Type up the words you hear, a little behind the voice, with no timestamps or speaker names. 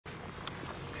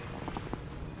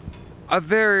A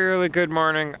very early good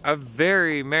morning, a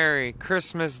very Merry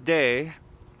Christmas Day.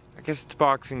 I guess it's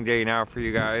Boxing Day now for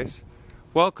you guys.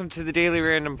 Welcome to the Daily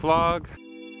Random Vlog.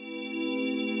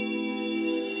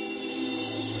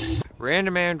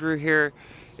 Random Andrew here.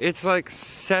 It's like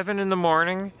 7 in the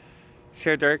morning. See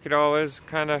how dark it all is?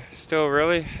 Kind of still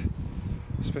really,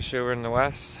 especially over in the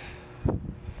west.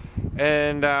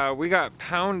 And we got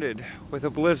pounded with a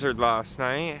blizzard last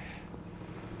night.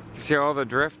 You see all the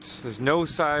drifts, there's no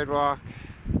sidewalk,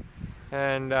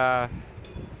 and yeah,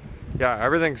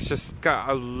 everything's just got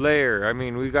a layer. I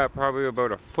mean, we got probably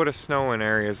about a foot of snow in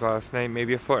areas last night,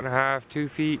 maybe a foot and a half, 2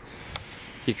 feet.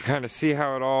 You can kind of see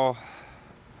how it all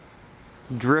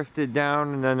drifted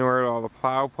down, and then where all the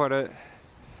plow put it.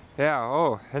 Yeah,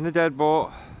 oh, and the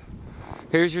deadbolt.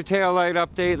 Here's your tail light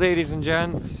update, ladies and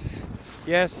gents.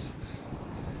 Yes,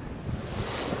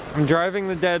 I'm driving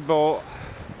the deadbolt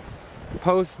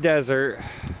post-desert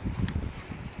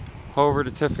over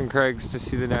to Tiff and Craig's to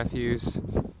see the nephews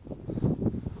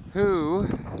who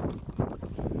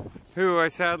I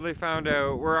sadly found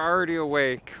out were already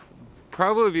awake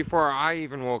probably before I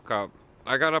even woke up.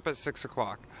 I got up at 6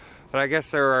 o'clock, but I guess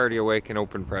they were already awake and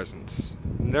open presents.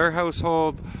 In their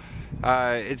household,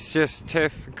 it's just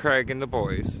Tiff, Craig, and the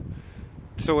boys,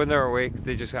 so when they're awake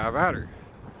they just have at her.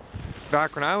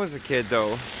 Back when I was a kid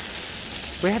though,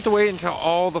 we had to wait until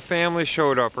all the family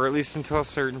showed up, or at least until a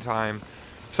certain time.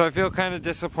 So I feel kind of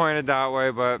disappointed that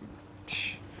way, but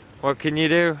what can you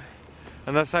do?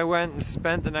 Unless I went and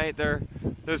spent the night there,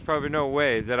 there's probably no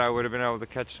way that I would have been able to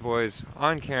catch the boys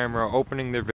on camera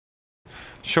opening their video,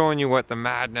 showing you what the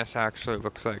madness actually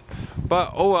looks like.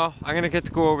 But oh well, I'm gonna get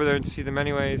to go over there and see them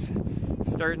anyways.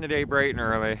 Starting the day bright and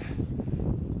early.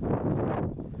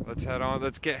 Let's head on,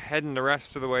 let's get heading the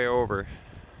rest of the way over.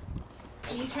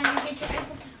 Are you trying to get your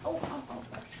Eiffel Tower? Oh.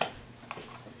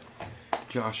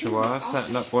 Joshua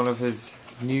setting up one of his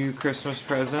new Christmas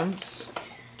presents. Do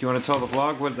you want to tell the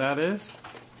vlog what that is?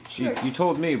 Sure. You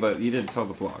told me, but you didn't tell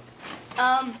the vlog.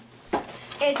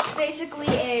 It's basically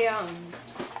a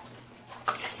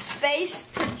space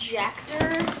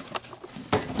projector.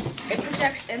 It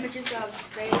projects images of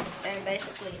space and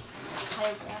basically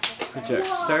holographic. Project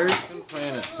stars and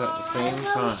planets at the same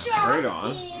time. Right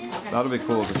on. That'll be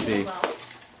cool to see.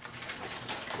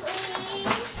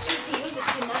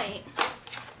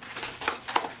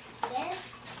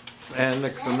 And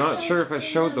because I'm not sure if I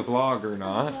showed the vlog or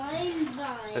not,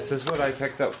 this is what I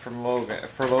picked up from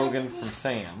Logan from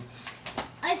Sam's.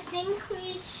 I think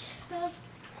we should.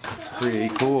 It's pretty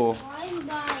cool.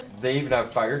 They even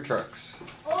have fire trucks.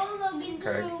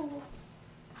 Craig.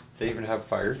 They even have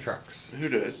fire trucks. Who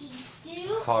does?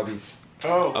 Hobbies.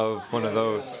 Oh. Of one of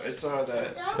those. I saw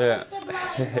that. Yeah.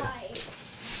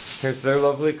 Here's their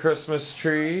lovely Christmas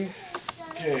tree.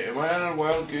 Okay, am I on a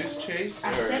wild goose chase?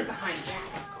 I sit Or? behind Jack.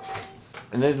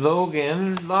 And then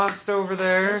Logan, lost over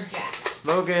there. Where's Jack?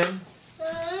 Logan,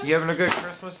 you having a good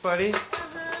Christmas, buddy?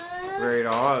 Right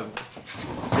on.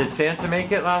 Did Santa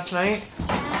make it last night?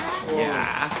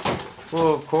 Yeah.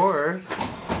 Well, of course.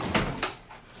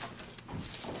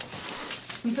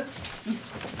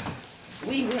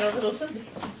 We were a little something.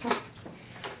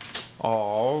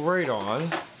 All right on.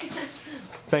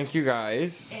 Thank you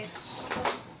guys. It's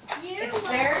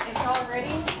there. It's all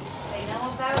ready. They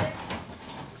know about it.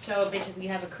 So basically, you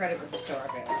have a credit with the store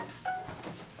available.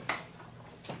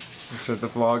 I'm sure the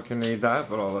vlog can read that,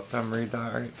 but I'll let them read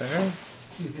that right there.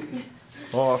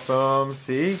 Awesome.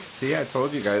 See, I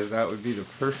told you guys that would be the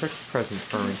perfect present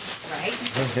for me. Right?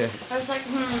 I was like,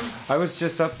 I was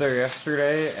just up there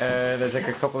yesterday, and I think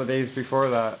a couple of days before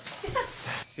that.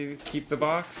 See, keep the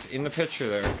box in the picture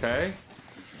there, okay?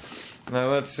 Now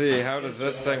let's see, how does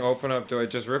this thing open up? Do I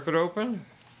just rip it open?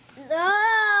 No.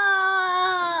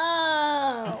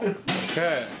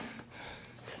 Okay.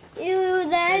 You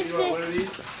Hey, you want one of these?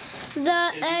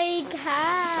 the egg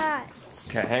hatch.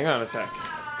 Okay, hang on a sec.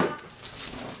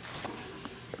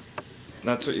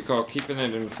 That's what you call keeping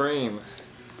it in frame.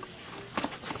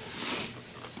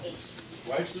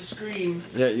 Watch the screen.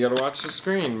 Yeah, you gotta watch the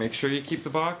screen. Make sure you keep the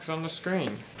box on the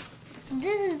screen.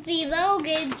 This is the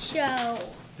Logan show.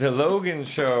 The Logan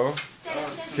show.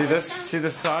 See this? See the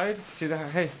side? See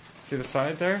the see the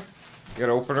side there? You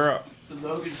gotta open her up. The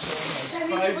Logan show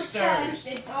has 5 stars.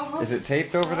 Is it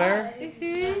taped over there?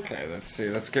 Okay, let's see.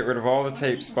 Let's get rid of all the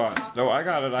tape spots. No, I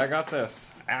got it. I got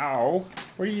this. Ow.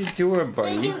 What are you doing,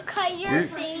 buddy? Did you cut your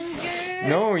finger?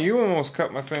 No, you almost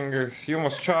cut my finger. You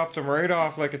almost chopped them right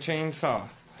off like a chainsaw.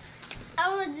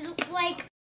 I was like.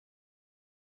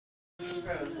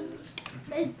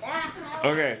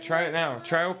 Okay, try it now.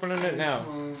 Try opening it now.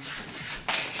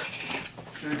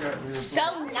 So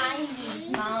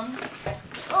 90s, Mom.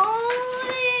 Oh.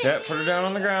 Yeah, put her down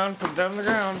on the ground. Put it down on the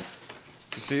ground.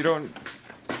 Just so you don't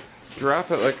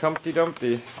drop it like Humpty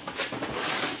Dumpty.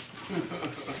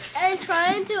 I'm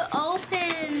trying to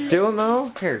open. Still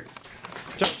no? Here.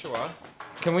 Joshua,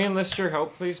 can we enlist your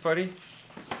help, please, buddy?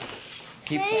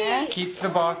 Keep the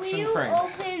box in frame.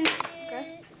 Open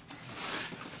it?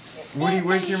 Woody,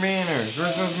 where's your manners?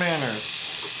 Where's those manners?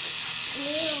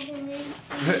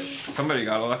 Somebody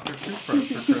got electric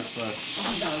toothbrush for Christmas.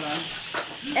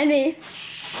 And me.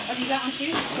 Oh, you got one too?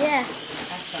 Yeah.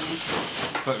 That's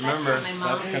funny. But remember, That's not my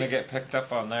mom. that's gonna get picked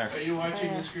up on there. Are you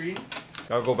watching the screen?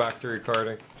 I'll go back to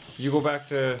recording. You go back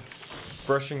to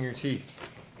brushing your teeth.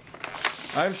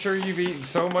 I'm sure you've eaten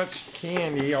so much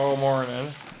candy all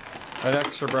morning. An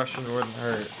extra brushing wouldn't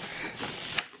hurt.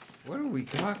 What do we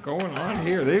got going on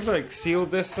here? They've like sealed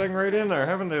this thing right in there,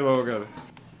 haven't they, Logan?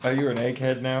 Are you an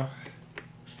egghead now?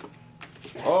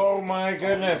 Oh my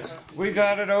goodness, we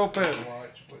got it open.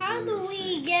 How do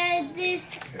we get this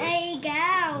egg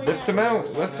out? Lift them out,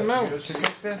 just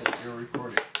like this. You're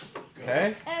recording.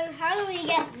 Okay? And how do we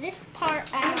get this part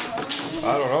out?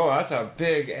 I don't know, that's a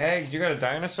big egg. You got a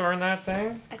dinosaur in that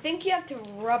thing? I think you have to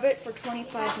rub it for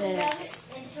 25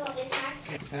 minutes. Until it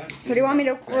hatches. So do you want me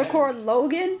to record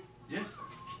Logan? Yes.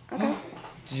 Okay.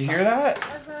 Did you hear that?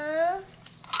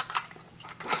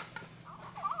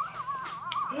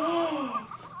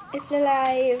 It's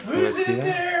alive. Who's see in that?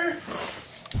 there?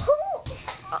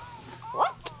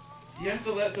 What? You have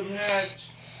to let them hatch.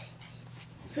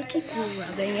 So keep rubbing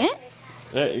it.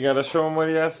 Yeah, you gotta show him what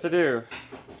he has to do.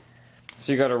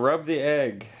 So you gotta rub the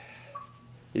egg.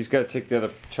 He's gotta take the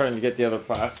other, trying to get the other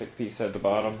plastic piece at the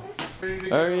bottom.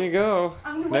 There you go.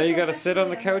 Now you gotta sit on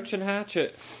the couch and hatch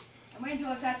it. I'm waiting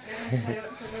until it's actually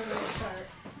start.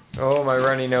 Oh, my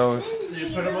runny nose. So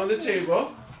you put them on the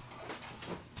table.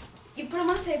 You put them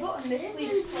on the table and basically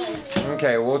just play.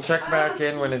 Okay, we'll check back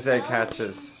in when his egg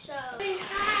hatches. They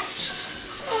hatched.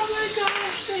 Oh my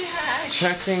gosh, they hatched.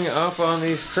 Checking up on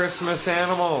these Christmas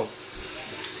animals.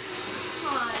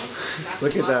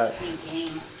 Look at that.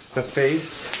 The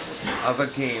face of a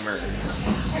gamer.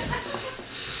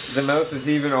 The mouth is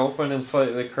even open and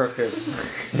slightly crooked.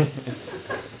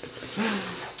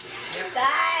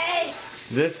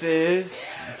 This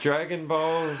is Dragon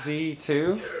Ball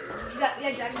Z2.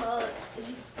 Yeah, Dragon Ball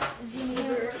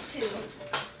Z-Universe 2.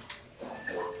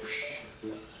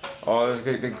 Oh, there's a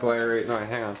great big glare right now.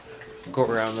 Hang on. Go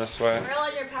around this way. We're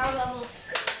on your power levels.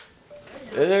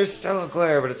 There's still a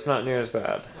glare, but it's not near as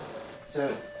bad. Does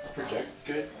that project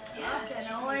good? And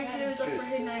all I do is look for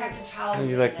hidden items. Are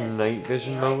you like night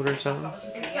vision mode or something?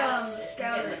 It's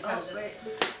scouting. Oh, wait.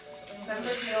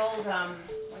 Remember the old,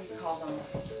 what do you call them?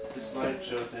 The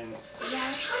slideshow things.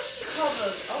 Yeah, what did you call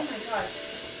those? Oh my god.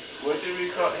 What did we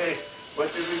call? Hey,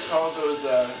 what did we call those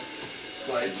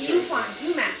slideshow?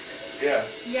 Viewmasters. Yeah.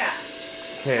 Yeah.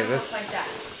 Okay, Looks that's. like that.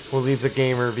 We'll leave the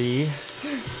gamer be.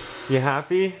 You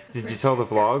happy? Did you tell the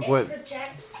vlog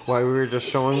why we were just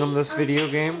showing them this video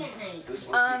game?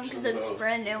 Because it's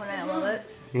brand new and I love it.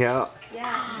 Yeah.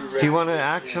 Yeah. Do you want to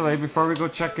actually, before we go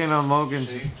check in on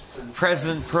Logan's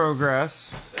present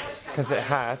progress, because it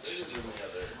hatched.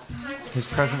 His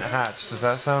present hatched. Does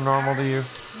that sound normal to you?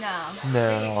 No.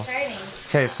 No. Exciting.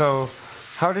 Okay, so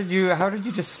how did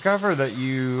you discover that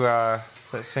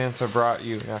that Santa brought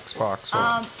you an Xbox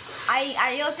One?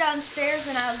 I looked downstairs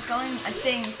and I was going, I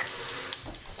think.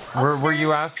 Were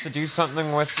you asked to do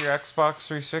something with your Xbox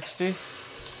 360?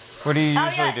 What do you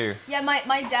usually do? Yeah,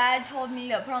 my dad told me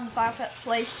to put on the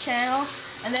Fireplace channel,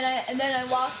 and then I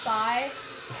walked by.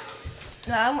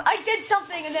 No, I did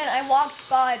something, and then I walked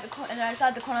by and I saw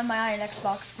at the corner of my eye an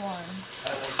Xbox One.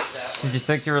 Did you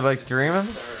think you were like dreaming?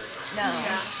 No.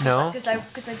 No? Because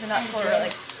I've been up for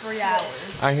like 3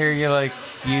 hours. I hear you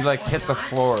hit the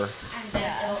floor.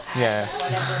 Yeah.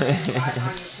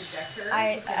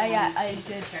 I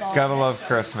did fall. Gotta love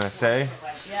Christmas, eh?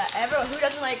 Yeah, everyone who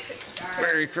doesn't like.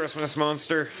 Merry Christmas,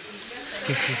 monster.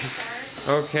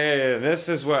 Okay, this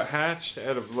is what hatched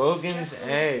out of Logan's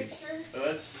egg. Oh,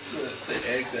 that's the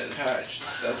egg that hatched.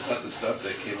 That's not the stuff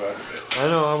that came out of it. I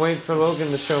know, I'm waiting for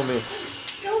Logan to show me.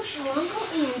 Go show Uncle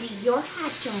Andy your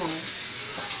Hatchimals.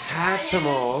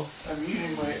 Hatchimals. I'm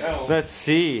eating my elf. Let's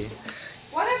see.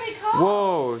 What are they called?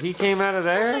 Whoa, he came out of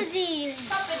there?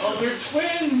 Oh, they're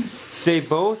twins! They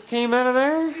both came out of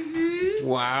there? Mm-hmm.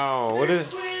 Wow. What They're is...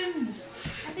 twins!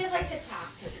 And they like to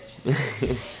talk to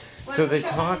each So they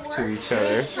talk to each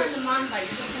other. Turn them on by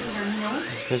pushing their nose.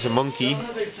 There's a monkey How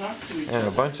do they talk to each and a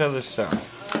other? bunch of other stuff.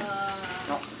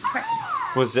 Chris.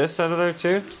 Was this out of there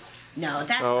too? No,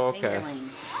 that's Oh, the okay. fingerling.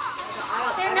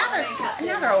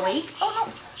 They're another awake. Oh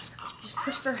no. Just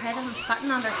push their head on the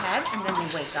button on their head and then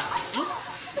they wake up. See?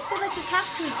 But they like to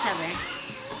talk to each other.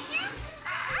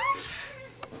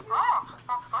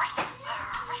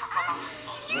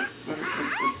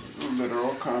 It's a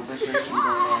literal conversation going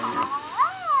on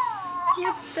here.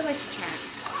 Yep, they like to chat.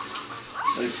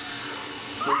 Like,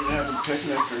 they're gonna have a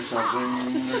picnic or something,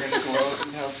 and they're gonna go out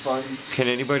and have fun. Can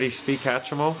anybody speak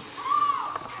Hatchimal?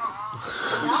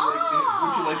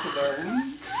 Would you like to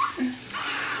learn?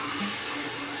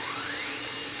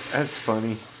 That's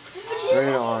funny.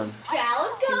 Right on. He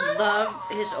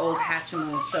loved his old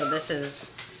Hatchimal, so this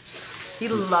is... He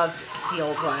loved the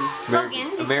old one.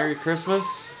 Logan, Merry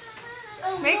Christmas.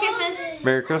 Merry Christmas.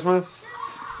 Merry Christmas.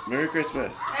 Merry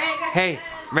Christmas. Hey,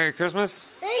 Merry Christmas.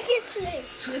 Thank you, Snake.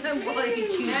 Boy, he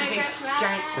chews a big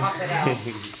giant chocolate out.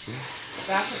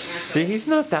 That's what answer. See, he's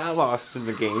not that lost in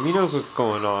the game. He knows what's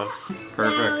going on. Now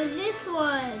Perfect. this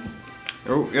one.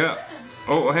 Oh, yeah.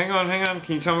 Oh, hang on, hang on.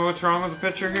 Can you tell me what's wrong with the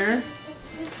picture here?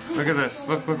 Look at this.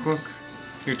 Look, look, look.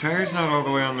 Your tire's not all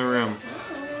the way on the rim.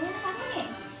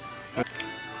 Okay,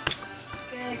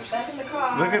 get back in the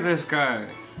car. Look at this guy.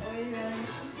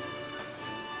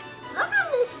 Look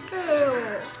at this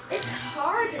girl. It's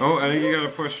hard. Oh, I think you gotta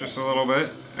push just a little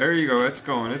bit. There you go. It's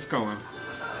going. It's going.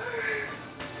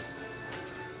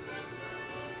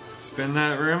 Spin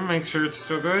that rim. Make sure it's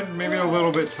still good. Maybe a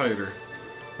little bit tighter.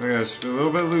 Look at this. A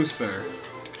little bit loose there.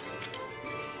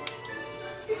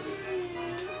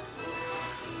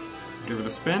 Give it a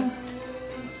spin.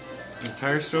 Is the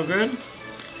tire still good?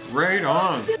 Right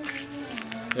on.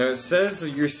 Yeah, it says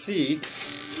that your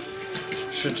seats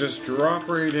should just drop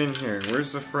right in here.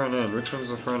 Where's the front end? Which one's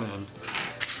the front end?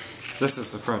 This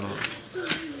is the front end.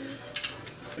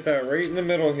 Put that right in the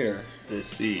middle here. The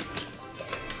seat.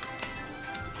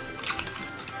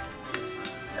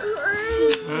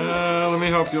 Let me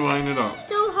help you line it up.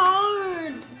 So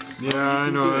hard. Yeah, I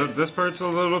know. This part's a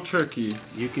little tricky.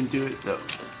 You can do it though.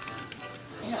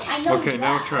 I know. Okay,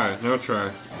 now try. Now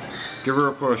try. Give her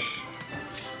a push.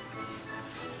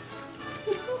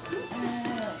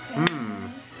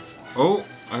 Oh,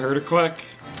 I heard a click.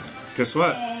 Guess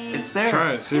what? It's there.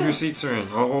 Try it. See if your seats are in.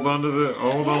 I'll hold on to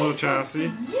the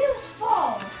chassis.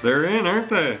 Useful. They're in, aren't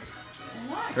they?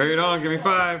 Right on. Give me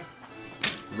 5.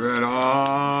 Right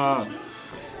on.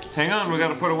 Hang on. We got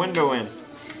to put a window in.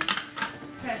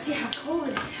 Let's see how cold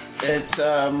it is. It's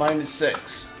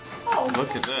 -6.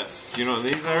 Look at this. Do you know what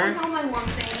these are? All my warm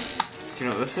things. Do you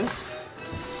know what this is?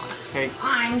 Hey.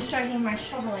 I'm starting my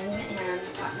shoveling and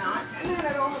whatnot, and then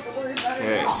I don't have to worry about it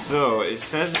Okay, at all. so it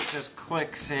says it just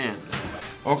clicks in.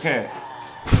 Okay.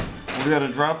 We gotta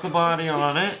drop the body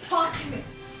on it. Talk to me.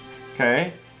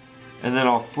 Okay. And then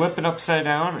I'll flip it upside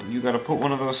down, and you gotta put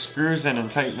one of those screws in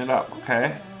and tighten it up,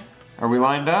 okay? Are we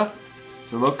lined up?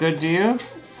 Does it look good to you?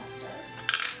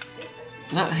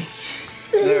 No.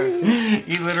 There.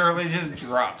 He literally just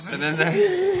drops it in there.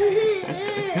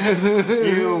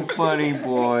 You funny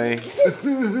boy.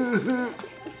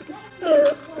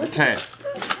 Okay.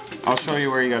 I'll show you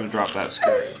where you gotta drop that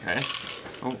screw, okay?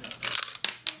 Oh.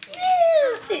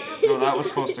 No, that was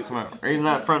supposed to come out. Right in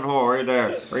that front hole, right there.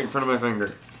 Right in front of my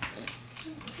finger.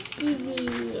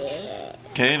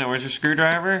 Okay, now where's your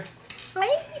screwdriver?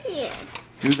 Right here.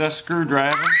 Do the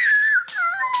screwdriver.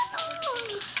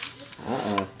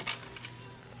 Uh-oh.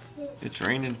 It's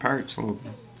raining parts,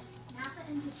 Logan.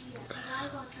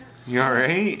 You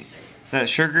alright? Is that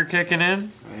sugar kicking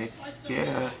in? Right?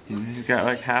 Yeah. He's got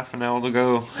like half an hour to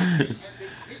go.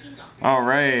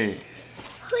 Alright.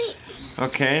 Wait,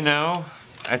 Okay, now,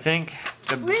 I think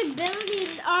we're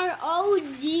building our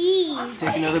OG.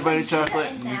 Take another bite of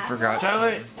chocolate. you forgot.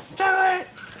 Chocolate. Chocolate.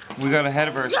 We got ahead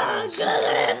of ourselves.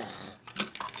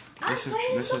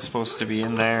 This is supposed to be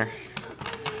in there.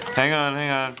 Hang on,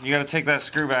 hang on. You gotta take that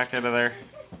screw back out of there.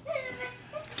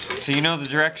 So you know the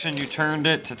direction you turned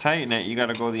it to tighten it, you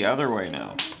gotta go the other way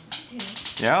now.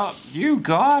 Yeah, you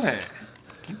got it.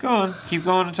 Keep going. Keep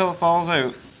going until it falls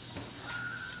out.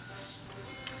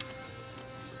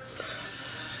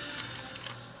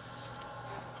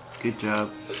 Good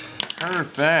job.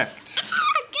 Perfect. Get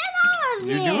on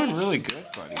You're there. doing really good,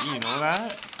 buddy. You know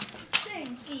that?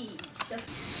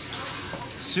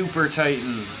 Super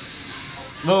tighten.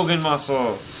 Logan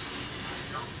muscles.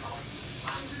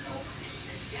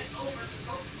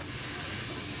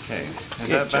 Okay, is Good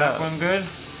that back job. one good?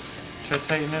 Try to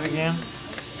tighten it again.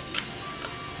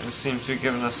 This seems to be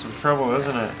giving us some trouble,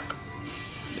 isn't it?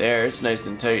 There, it's nice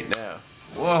and tight now.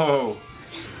 Whoa.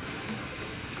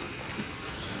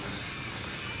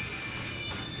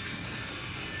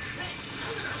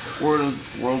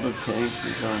 World of Tanks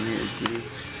is on here too.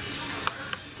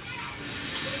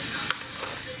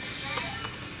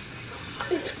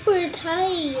 It's super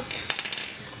tight.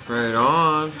 Right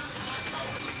on.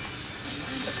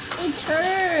 It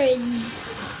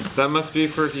turns. That must be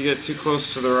for if you get too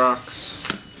close to the rocks.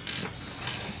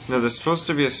 No, there's supposed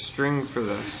to be a string for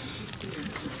this.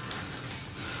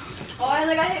 Oh,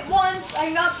 I hit once.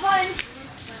 I got punched.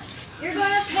 You're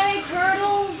gonna pay,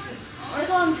 turtles. I'm gonna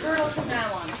call them turtles from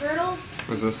now on. Turtles?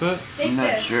 Was this it? Take I'm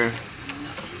not this. sure.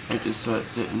 I just saw it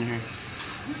sitting here.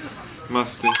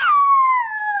 Must be.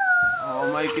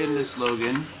 Oh my goodness,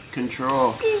 Logan.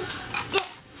 Control.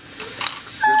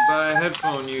 Goodbye,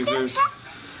 headphone users.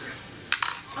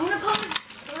 I'm gonna call them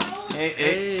turtles.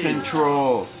 Hey.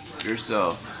 Control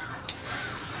yourself.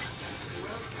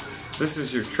 This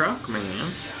is your truck,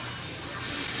 man.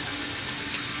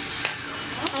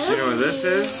 Do you know what this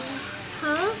is?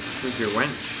 Huh? This is your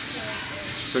winch.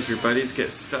 So if your buddies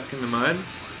get stuck in the mud,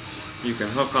 you can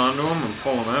hook onto them and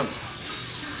pull them out.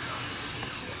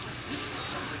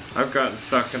 I've gotten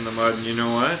stuck in the mud, and you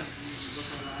know what?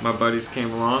 My buddies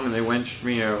came along and they winched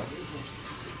me out.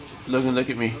 Logan, look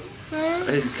at me.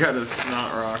 He's got a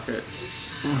snot rocket.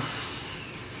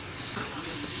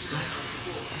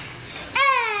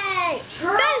 Hey!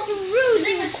 Turtles.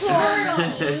 That's rude,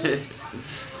 Turtle.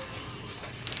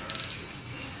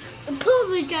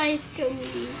 Apologize to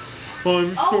me.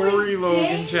 I'm sorry, Always Logan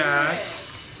dangerous. Jack.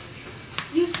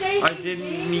 You say I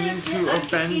didn't mean to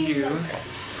offend you.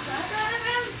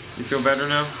 You feel better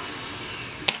now?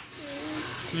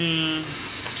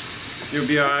 You'll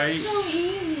be alright. So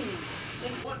easy.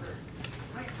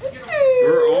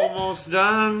 We're almost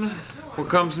done. What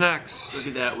comes next? Look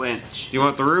at that winch. You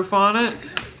want the roof on it?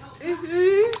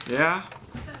 Mm-hmm. Yeah?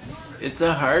 It's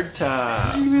a hard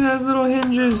top. Look at those little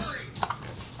hinges.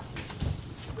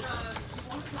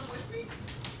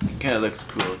 Kind of looks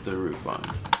cool with the roof on.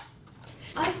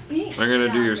 I beat. I'm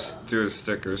gonna do his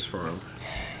stickers for him.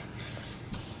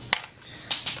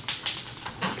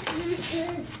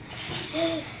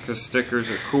 Cause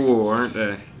stickers are cool, aren't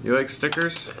they? You like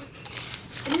stickers?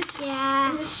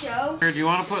 Yeah. In the show. Here, do you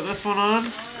want to put this one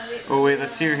on? Oh wait,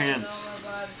 let's see your hands.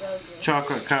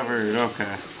 Chocolate covered,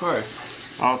 okay. Of course.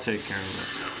 I'll take care of it.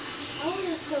 Oh,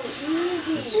 it's so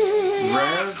easy.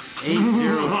 Rev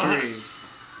 803.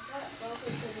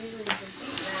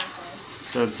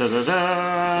 Da, da, da,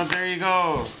 da. There you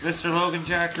go. Mr. Logan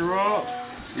Jack, you're up.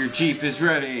 Your Jeep is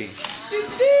ready.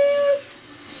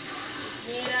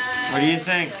 What do you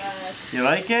think? You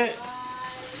like it?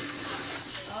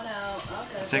 Oh no.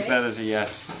 Okay. Take that as a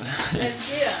yes.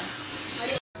 Yeah.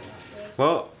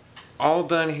 Well, all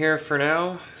done here for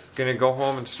now. Gonna go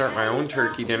home and start my own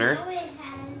turkey dinner.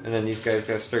 And then these guys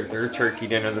gotta start their turkey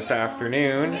dinner this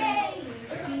afternoon.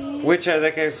 Which,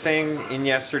 like I was saying in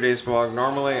yesterday's vlog,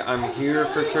 normally I'm here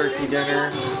for turkey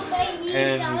dinner.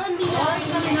 And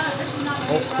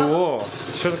oh, cool!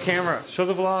 Show the camera. Show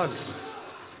the vlog.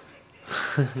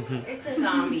 It's a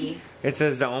zombie. It's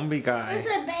a zombie guy. It's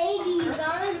a baby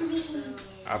zombie.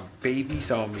 A baby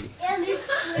zombie. And it's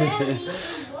ready.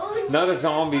 Not a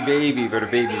zombie baby, but a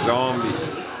baby zombie.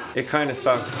 It kind of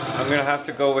sucks. I'm gonna have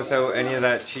to go without any of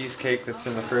that cheesecake that's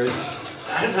in the fridge.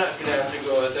 I'm not gonna have to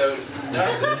go without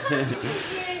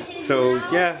nothing. So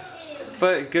yeah,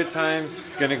 but good times.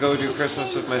 Gonna go do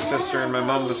Christmas with my sister and my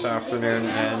mom this afternoon,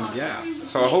 and yeah.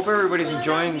 So I hope everybody's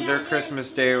enjoying their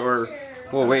Christmas day, or,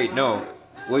 well wait, no.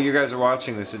 Well, you guys are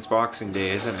watching this, it's Boxing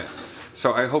Day, isn't it?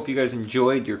 So I hope you guys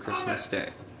enjoyed your Christmas day.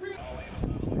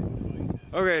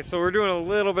 Okay, so we're doing a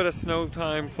little bit of snow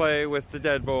time play with the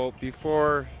deadbolt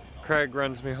before Craig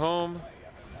runs me home.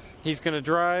 He's gonna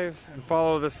drive and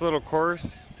follow this little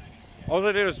course. All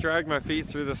I did was drag my feet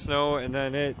through the snow, and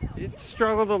then it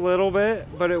struggled a little bit,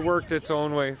 but it worked its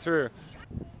own way through.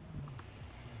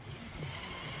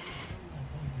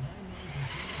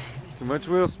 Too much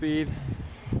wheel speed.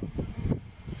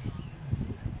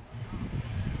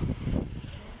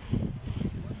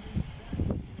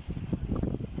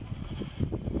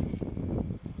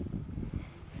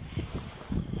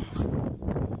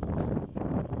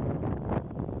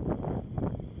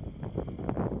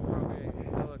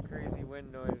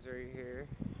 Noise right here,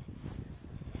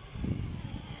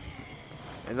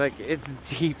 and like it's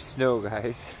deep snow,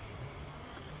 guys.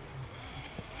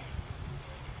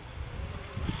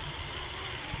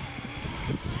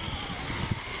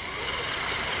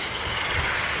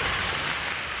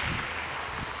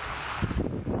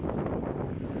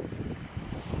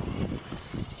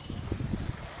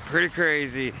 Pretty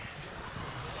crazy,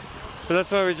 but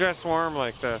that's why we dress warm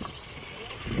like this.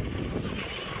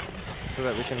 So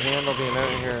that we can handle being out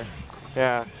here.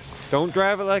 Yeah. Don't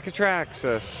drive it like a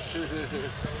Traxxas.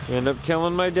 You end up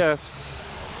killing my diffs.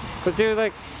 But dude,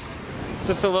 like,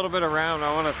 just a little bit around.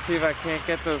 I want to see if I can't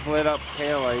get those lit up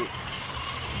taillights.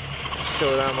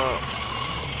 Show them up.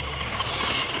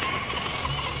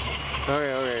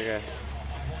 Okay.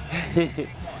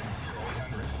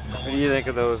 What do you think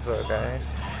of those though,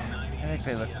 guys? I think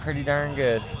they look pretty darn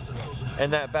good.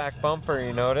 And that back bumper,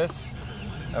 you notice?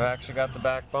 I've actually got the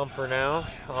back bumper now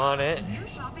on it.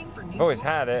 I've always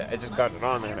had it, I just got it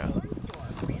on there now.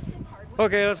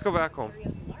 Okay, let's go back home.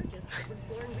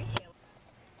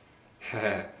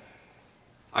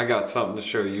 I got something to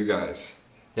show you guys.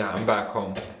 Yeah, I'm back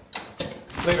home.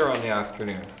 Later on in the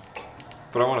afternoon.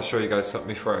 But I want to show you guys something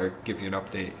before I give you an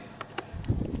update.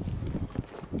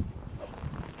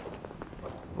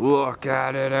 Look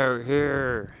at it out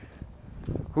here.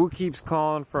 Who keeps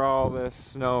calling for all this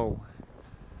snow?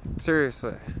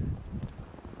 Seriously.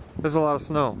 There's a lot of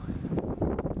snow.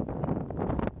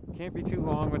 Can't be too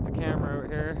long with the camera out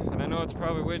here, and I know it's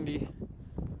probably windy.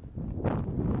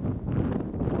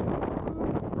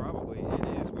 Probably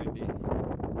it is windy.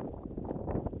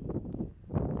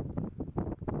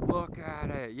 Look at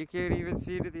it. You can't even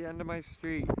see to the end of my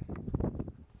street.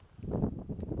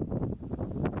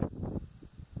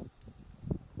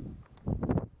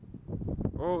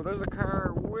 Oh, there's a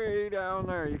car way down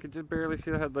there. You can just barely see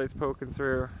the headlights poking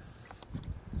through.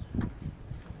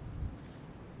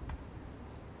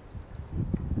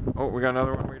 Oh, we got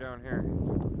another one way down here.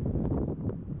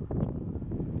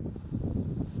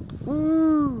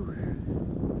 Woo!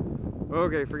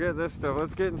 Okay, forget this stuff.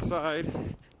 Let's get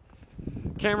inside.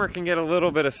 Camera can get a little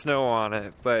bit of snow on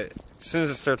it, but as soon as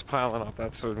it starts piling up,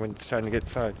 that's when it's time to get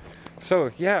inside.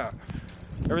 So, yeah.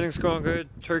 Everything's going good.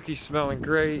 Turkey's smelling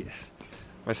great.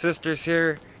 My sister's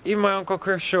here. Even my Uncle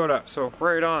Chris showed up, so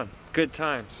right on. Good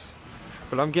times.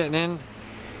 But I'm getting in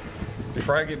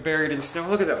before I get buried in snow.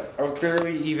 Look at that. I was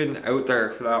barely even out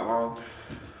there for that long.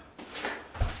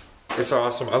 It's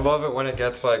awesome. I love it when it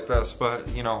gets like this, but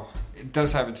you know, it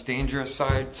does have its dangerous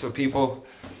side. So people,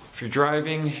 if you're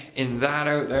driving in that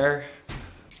out there,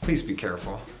 please be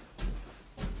careful.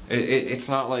 It's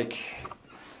not like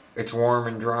it's warm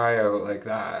and dry out like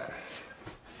that.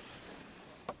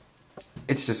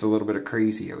 It's just a little bit of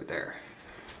crazy out there.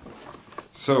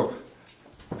 So,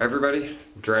 everybody,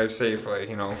 drive safely,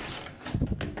 you know.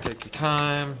 Take your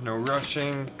time, no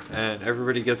rushing, and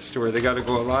everybody gets to where they gotta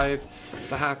go alive.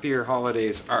 The happier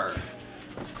holidays are.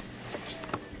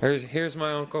 Here's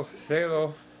my uncle. Say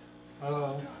hello.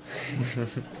 Hello.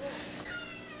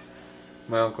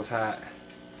 My uncle's hat.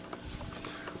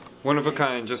 One of a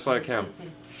kind, just like him.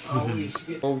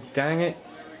 Oh, dang it.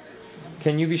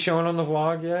 Can you be shown on the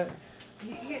vlog yet?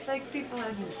 Like, people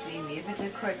haven't seen me, if it's a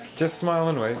quick... Just smile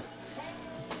and wave.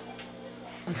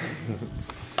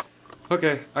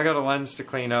 Okay, I got a lens to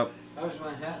clean up. How's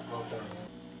my hat look?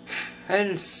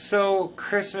 And so,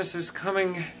 Christmas is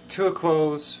coming to a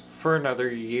close for another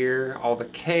year. All the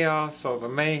chaos, all the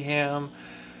mayhem,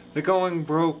 the going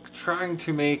broke, trying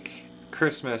to make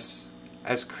Christmas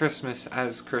as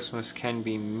Christmas can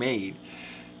be made.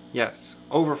 Yes,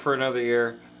 over for another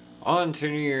year. On to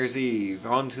New Year's Eve,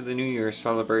 on to the New Year's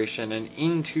celebration, and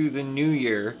into the New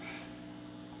Year.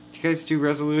 Do you guys do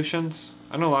resolutions?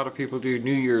 I know a lot of people do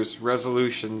New Year's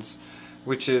resolutions,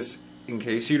 which is, in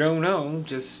case you don't know,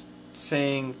 just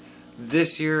saying,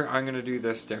 this year I'm going to do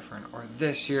this different, or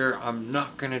this year I'm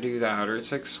not going to do that, or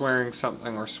it's like swearing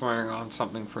something or swearing on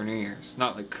something for New Year's.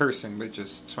 Not like cursing, but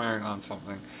just swearing on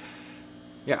something.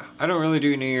 Yeah, I don't really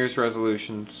do New Year's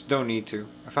resolutions, don't need to.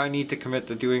 If I need to commit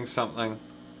to doing something,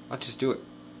 I'll just do it.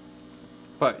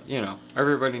 But, you know,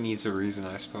 everybody needs a reason,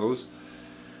 I suppose.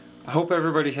 I hope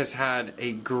everybody has had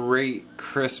a great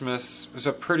Christmas. It was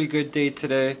a pretty good day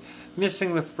today.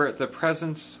 Missing the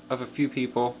presence of a few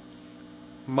people.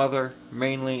 Mother,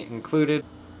 mainly included.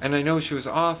 And I know she was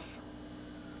off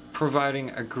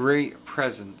providing a great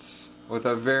presence with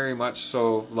a very much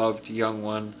so loved young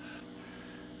one.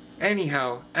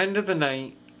 Anyhow, end of the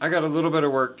night. I got a little bit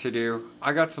of work to do.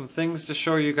 I got some things to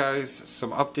show you guys, some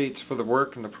updates for the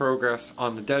work and the progress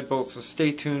on the deadbolt, so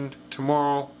stay tuned.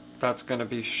 Tomorrow, that's going to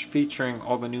be featuring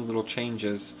all the new little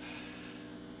changes.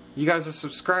 You guys a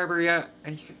subscriber yet?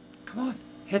 And come on,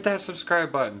 hit that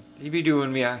subscribe button. You'd be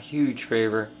doing me a huge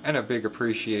favor and a big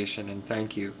appreciation, and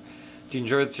thank you. Did you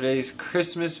enjoy today's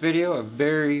Christmas video, a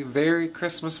very, very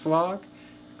Christmas vlog?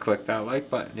 Click that like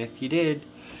button if you did.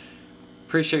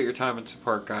 Appreciate your time and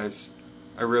support, guys.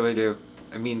 I really do.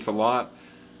 It means a lot.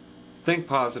 Think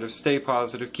positive, stay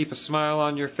positive, keep a smile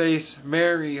on your face.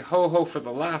 Merry ho-ho for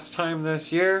the last time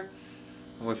this year.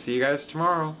 And we'll see you guys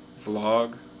tomorrow.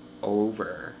 Vlog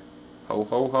over. Ho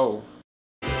ho ho.